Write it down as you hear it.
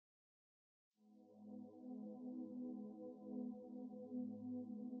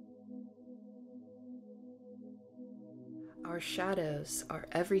Our shadows are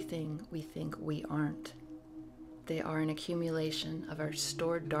everything we think we aren't. They are an accumulation of our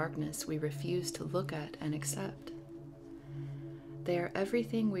stored darkness we refuse to look at and accept. They are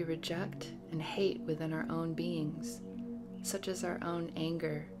everything we reject and hate within our own beings, such as our own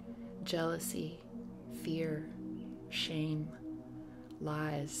anger, jealousy, fear, shame,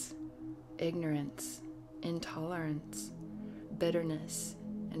 lies, ignorance, intolerance, bitterness,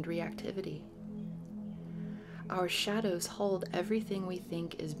 and reactivity. Our shadows hold everything we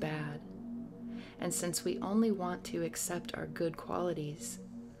think is bad, and since we only want to accept our good qualities,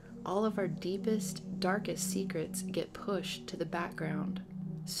 all of our deepest, darkest secrets get pushed to the background,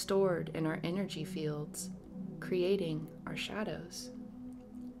 stored in our energy fields, creating our shadows.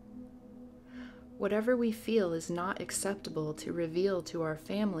 Whatever we feel is not acceptable to reveal to our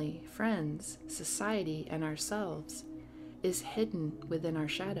family, friends, society, and ourselves is hidden within our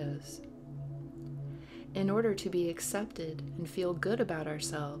shadows. In order to be accepted and feel good about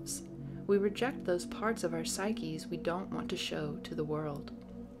ourselves, we reject those parts of our psyches we don't want to show to the world.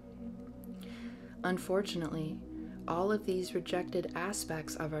 Unfortunately, all of these rejected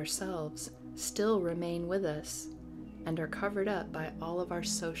aspects of ourselves still remain with us and are covered up by all of our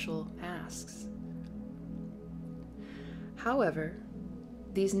social masks. However,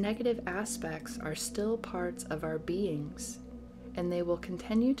 these negative aspects are still parts of our beings, and they will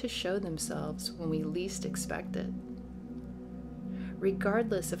continue to show themselves when we least expect it.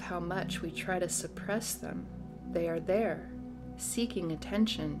 Regardless of how much we try to suppress them, they are there, seeking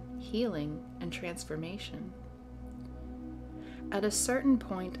attention, healing, and transformation. At a certain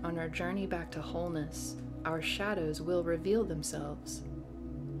point on our journey back to wholeness, our shadows will reveal themselves.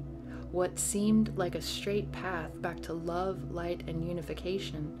 What seemed like a straight path back to love, light, and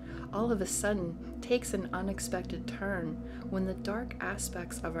unification all of a sudden takes an unexpected turn when the dark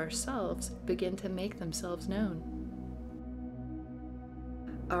aspects of ourselves begin to make themselves known.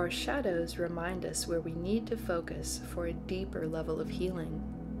 Our shadows remind us where we need to focus for a deeper level of healing.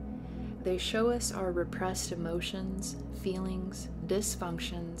 They show us our repressed emotions, feelings,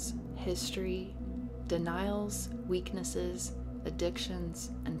 dysfunctions, history, denials, weaknesses, addictions,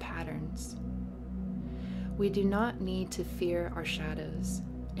 and patterns. We do not need to fear our shadows.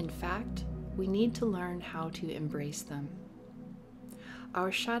 In fact, we need to learn how to embrace them.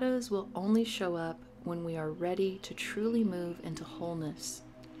 Our shadows will only show up when we are ready to truly move into wholeness,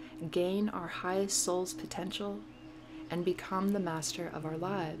 gain our highest soul's potential, and become the master of our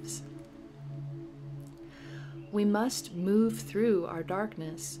lives. We must move through our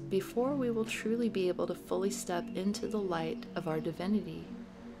darkness before we will truly be able to fully step into the light of our divinity.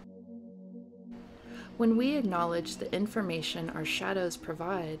 When we acknowledge the information our shadows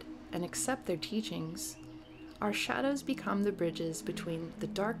provide and accept their teachings, our shadows become the bridges between the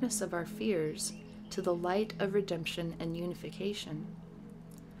darkness of our fears to the light of redemption and unification.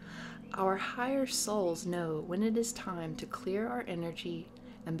 Our higher souls know when it is time to clear our energy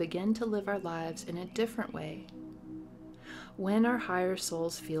and begin to live our lives in a different way. When our higher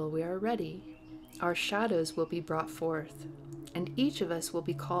souls feel we are ready, our shadows will be brought forth, and each of us will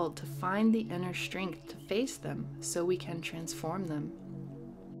be called to find the inner strength to face them so we can transform them.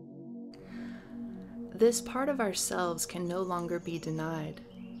 This part of ourselves can no longer be denied.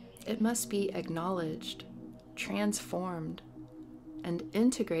 It must be acknowledged, transformed, and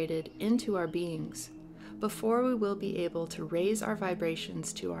integrated into our beings before we will be able to raise our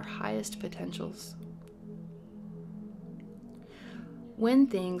vibrations to our highest potentials. When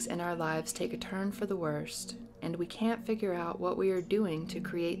things in our lives take a turn for the worst, and we can't figure out what we are doing to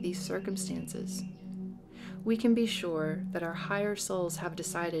create these circumstances, we can be sure that our higher souls have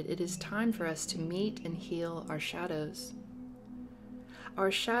decided it is time for us to meet and heal our shadows.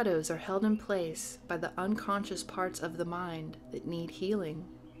 Our shadows are held in place by the unconscious parts of the mind that need healing.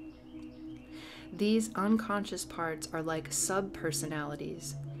 These unconscious parts are like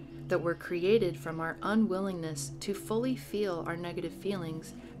sub-personalities that were created from our unwillingness to fully feel our negative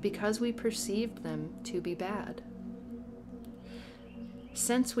feelings because we perceived them to be bad.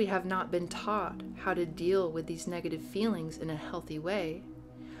 Since we have not been taught how to deal with these negative feelings in a healthy way,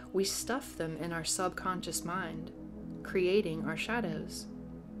 we stuff them in our subconscious mind, creating our shadows.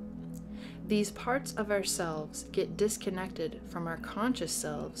 These parts of ourselves get disconnected from our conscious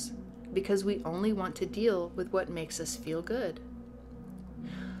selves because we only want to deal with what makes us feel good.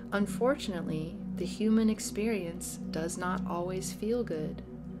 Unfortunately, the human experience does not always feel good,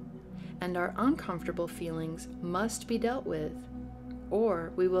 and our uncomfortable feelings must be dealt with,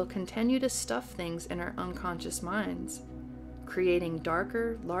 or we will continue to stuff things in our unconscious minds, creating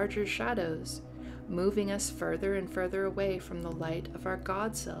darker, larger shadows, moving us further and further away from the light of our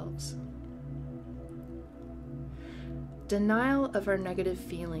God selves. Denial of our negative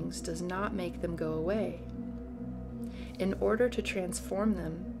feelings does not make them go away. In order to transform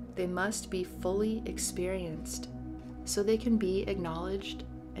them, they must be fully experienced so they can be acknowledged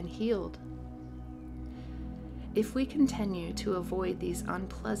and healed. If we continue to avoid these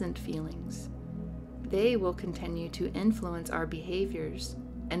unpleasant feelings, they will continue to influence our behaviors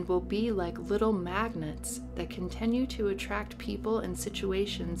and will be like little magnets that continue to attract people and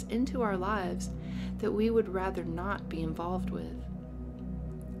situations into our lives that we would rather not be involved with.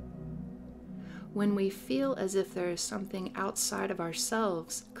 When we feel as if there is something outside of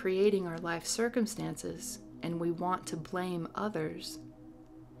ourselves creating our life circumstances and we want to blame others,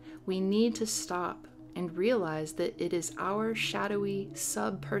 we need to stop and realize that it is our shadowy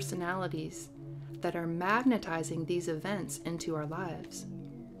sub-personalities that are magnetizing these events into our lives.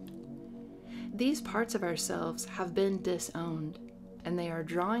 These parts of ourselves have been disowned, and they are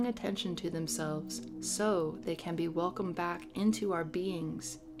drawing attention to themselves so they can be welcomed back into our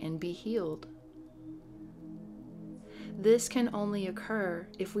beings and be healed. This can only occur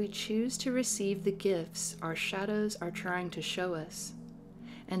if we choose to receive the gifts our shadows are trying to show us,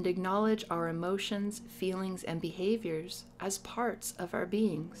 and acknowledge our emotions, feelings, and behaviors as parts of our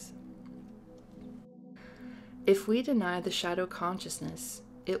beings. If we deny the shadow consciousness,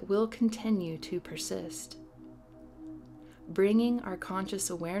 it will continue to persist. Bringing our conscious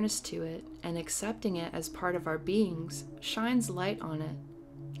awareness to it and accepting it as part of our beings shines light on it,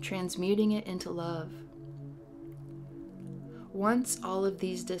 transmuting it into love. Once all of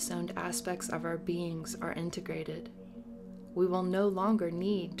these disowned aspects of our beings are integrated, we will no longer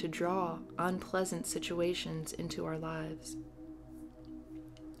need to draw unpleasant situations into our lives.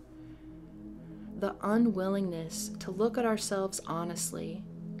 The unwillingness to look at ourselves honestly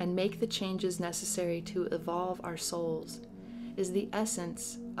and make the changes necessary to evolve our souls is the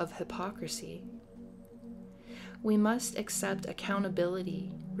essence of hypocrisy. We must accept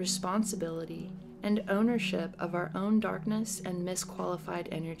accountability, responsibility, and ownership of our own darkness and misqualified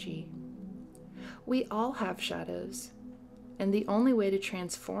energy. We all have shadows, and the only way to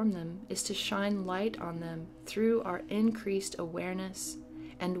transform them is to shine light on them through our increased awareness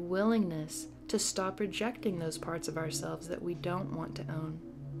and willingness to stop rejecting those parts of ourselves that we don't want to own.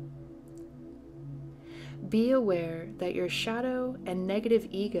 Be aware that your shadow and negative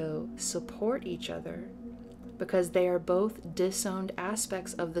ego support each other because they are both disowned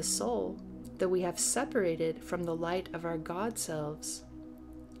aspects of the soul that we have separated from the light of our God selves.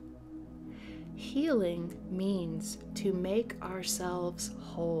 Healing means to make ourselves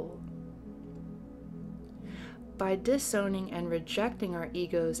whole. By disowning and rejecting our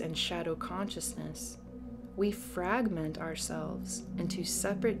egos and shadow consciousness, we fragment ourselves into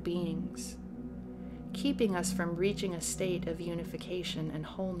separate beings, keeping us from reaching a state of unification and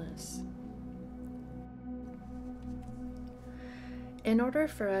wholeness. In order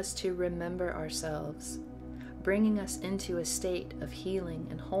for us to remember ourselves, bringing us into a state of healing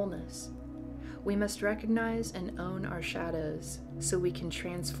and wholeness, we must recognize and own our shadows so we can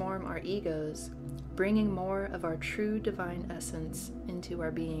transform our egos, bringing more of our true divine essence into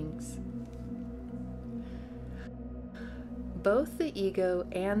our beings. Both the ego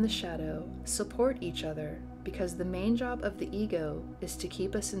and the shadow support each other because the main job of the ego is to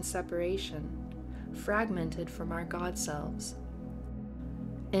keep us in separation, fragmented from our God selves.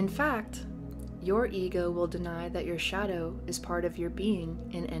 In fact, your ego will deny that your shadow is part of your being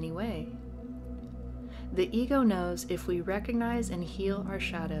in any way. The ego knows if we recognize and heal our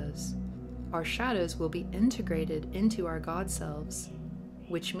shadows will be integrated into our God selves,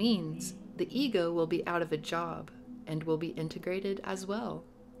 which means the ego will be out of a job and will be integrated as well.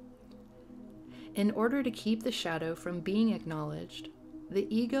 In order to keep the shadow from being acknowledged,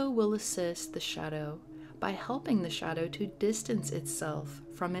 the ego will assist the shadow by helping the shadow to distance itself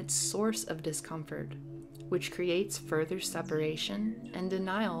from its source of discomfort, which creates further separation and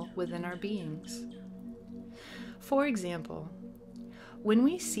denial within our beings. For example, when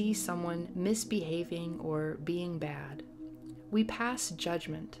we see someone misbehaving or being bad, we pass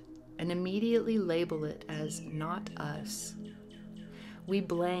judgment and immediately label it as not us. We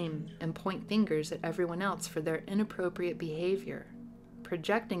blame and point fingers at everyone else for their inappropriate behavior,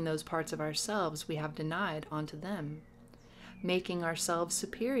 projecting those parts of ourselves we have denied onto them, making ourselves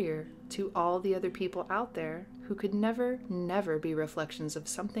superior to all the other people out there who could never be reflections of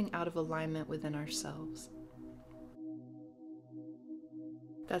something out of alignment within ourselves.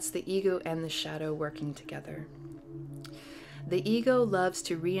 That's the ego and the shadow working together. The ego loves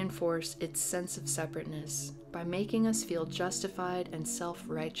to reinforce its sense of separateness by making us feel justified and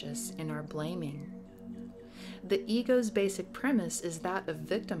self-righteous in our blaming. The ego's basic premise is that of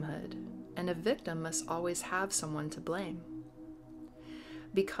victimhood, and a victim must always have someone to blame.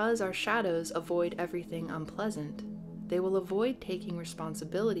 Because our shadows avoid everything unpleasant, they will avoid taking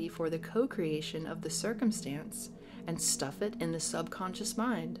responsibility for the co-creation of the circumstance and stuff it in the subconscious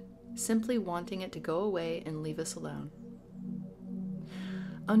mind, simply wanting it to go away and leave us alone.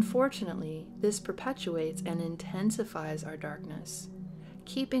 Unfortunately, this perpetuates and intensifies our darkness,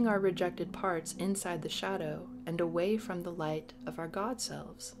 keeping our rejected parts inside the shadow and away from the light of our God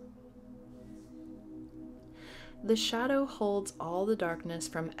selves. The shadow holds all the darkness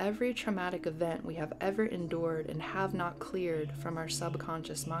from every traumatic event we have ever endured and have not cleared from our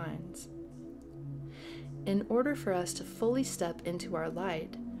subconscious minds. In order for us to fully step into our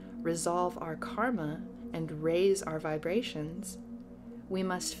light, resolve our karma, and raise our vibrations, we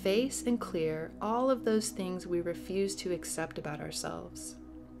must face and clear all of those things we refuse to accept about ourselves.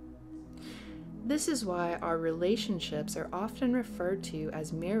 This is why our relationships are often referred to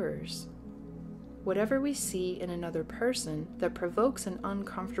as mirrors. Whatever we see in another person that provokes an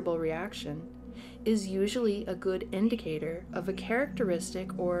uncomfortable reaction is usually a good indicator of a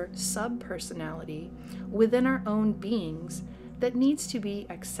characteristic or sub-personality within our own beings that needs to be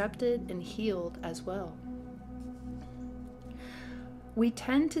accepted and healed as well. We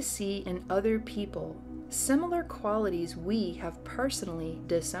tend to see in other people similar qualities we have personally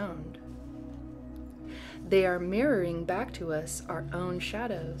disowned. They are mirroring back to us our own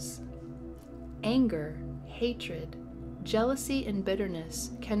shadows. Anger, hatred, jealousy, and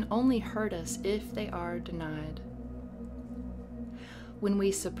bitterness can only hurt us if they are denied. When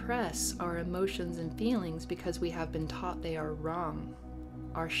we suppress our emotions and feelings because we have been taught they are wrong,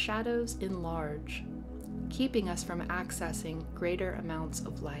 our shadows enlarge, keeping us from accessing greater amounts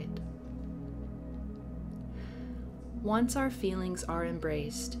of light. Once our feelings are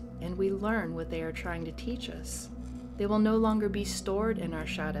embraced and we learn what they are trying to teach us, they will no longer be stored in our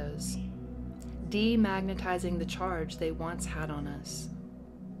shadows, demagnetizing the charge they once had on us.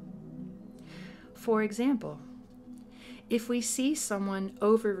 For example, if we see someone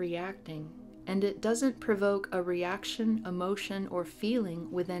overreacting and it doesn't provoke a reaction, emotion, or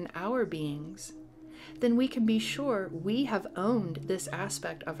feeling within our beings, then we can be sure we have owned this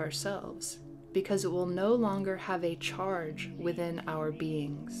aspect of ourselves, because it will no longer have a charge within our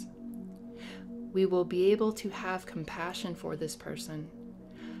beings. We will be able to have compassion for this person,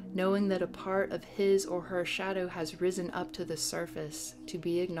 knowing that a part of his or her shadow has risen up to the surface to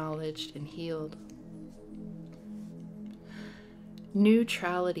be acknowledged and healed.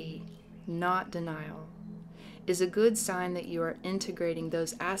 Neutrality, not denial, is a good sign that you are integrating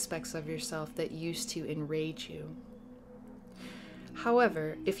those aspects of yourself that used to enrage you.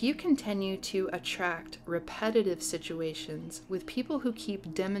 However, if you continue to attract repetitive situations with people who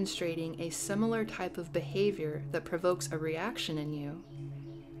keep demonstrating a similar type of behavior that provokes a reaction in you,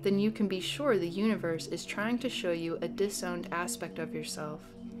 then you can be sure the universe is trying to show you a disowned aspect of yourself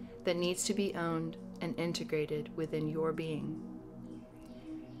that needs to be owned and integrated within your being.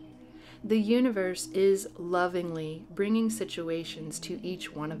 The universe is lovingly bringing situations to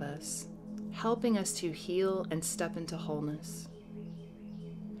each one of us, helping us to heal and step into wholeness.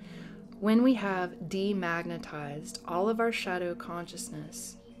 When we have demagnetized all of our shadow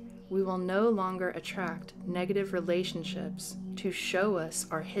consciousness, we will no longer attract negative relationships to show us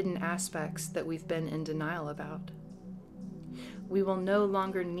our hidden aspects that we've been in denial about. We will no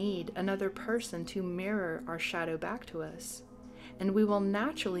longer need another person to mirror our shadow back to us, and we will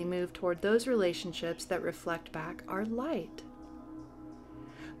naturally move toward those relationships that reflect back our light.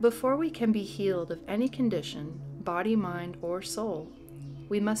 Before we can be healed of any condition, body, mind, or soul,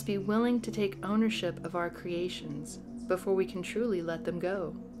 we must be willing to take ownership of our creations before we can truly let them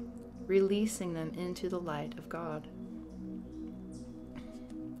go, releasing them into the light of God.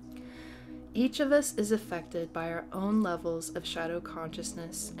 Each of us is affected by our own levels of shadow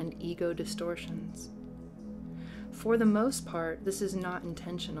consciousness and ego distortions. For the most part, this is not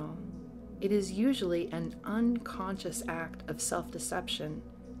intentional. It is usually an unconscious act of self-deception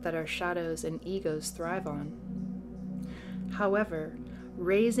that our shadows and egos thrive on. However,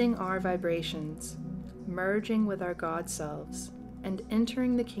 raising our vibrations, merging with our God selves, and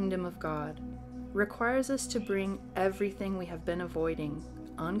entering the kingdom of God requires us to bring everything we have been avoiding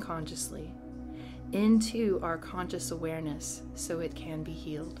unconsciously into our conscious awareness so it can be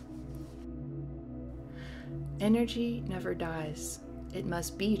healed. Energy never dies. It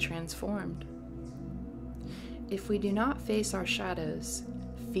must be transformed. If we do not face our shadows,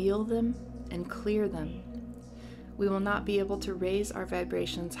 feel them, and clear them, we will not be able to raise our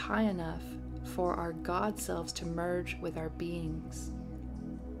vibrations high enough for our God selves to merge with our beings.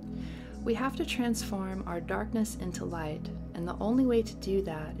 We have to transform our darkness into light, and the only way to do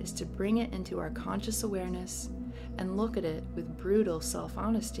that is to bring it into our conscious awareness and look at it with brutal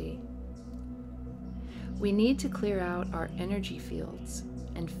self-honesty. We need to clear out our energy fields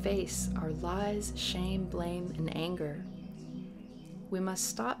and face our lies, shame, blame, and anger. We must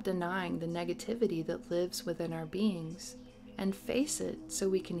stop denying the negativity that lives within our beings and face it so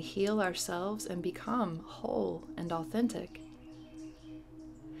we can heal ourselves and become whole and authentic.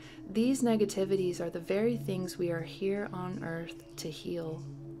 These negativities are the very things we are here on earth to heal.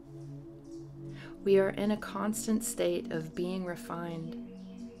 We are in a constant state of being refined,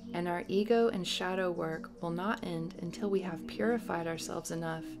 and our ego and shadow work will not end until we have purified ourselves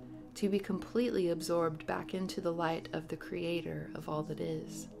enough to be completely absorbed back into the light of the Creator of all that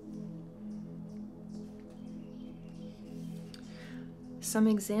is. Some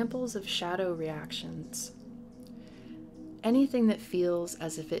examples of shadow reactions. Anything that feels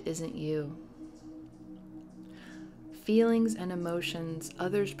as if it isn't you. Feelings and emotions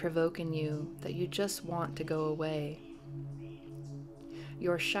others provoke in you that you just want to go away.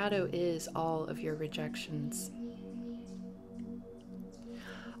 Your shadow is all of your rejections.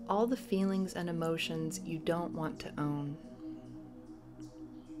 All the feelings and emotions you don't want to own.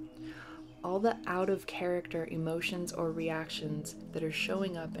 All the out-of-character emotions or reactions that are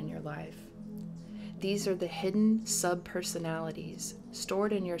showing up in your life. These are the hidden sub-personalities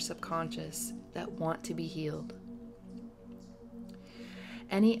stored in your subconscious that want to be healed.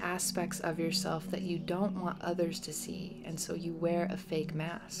 Any aspects of yourself that you don't want others to see, and so you wear a fake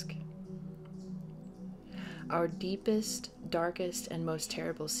mask. Our deepest, darkest, and most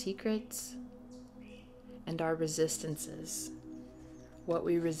terrible secrets, and our resistances. What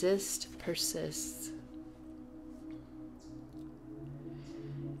we resist persists.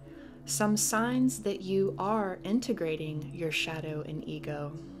 Some signs that you are integrating your shadow and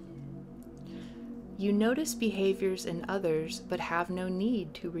ego. You notice behaviors in others but have no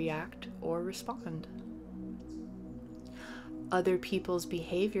need to react or respond. Other people's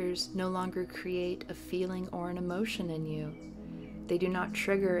behaviors no longer create a feeling or an emotion in you. They do not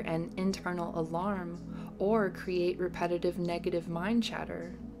trigger an internal alarm or create repetitive negative mind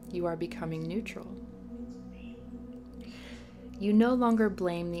chatter. You are becoming neutral. You no longer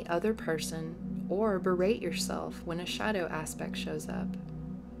blame the other person or berate yourself when a shadow aspect shows up.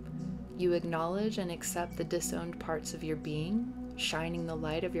 You acknowledge and accept the disowned parts of your being, shining the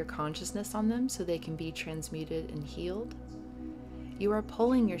light of your consciousness on them so they can be transmuted and healed. You are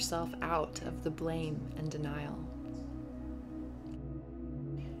pulling yourself out of the blame and denial.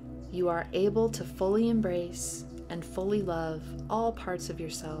 You are able to fully embrace and fully love all parts of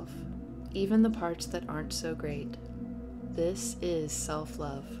yourself, even the parts that aren't so great. This is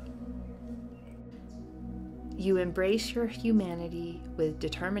self-love. You embrace your humanity with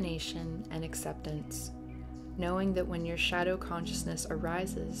determination and acceptance, knowing that when your shadow consciousness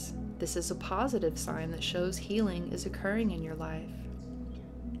arises, this is a positive sign that shows healing is occurring in your life.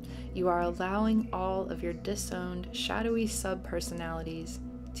 You are allowing all of your disowned, shadowy sub-personalities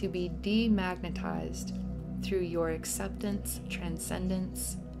to be demagnetized through your acceptance,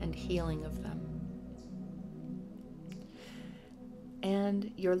 transcendence, and healing of them.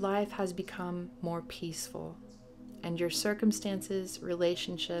 And your life has become more peaceful, and your circumstances,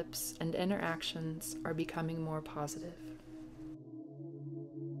 relationships, and interactions are becoming more positive.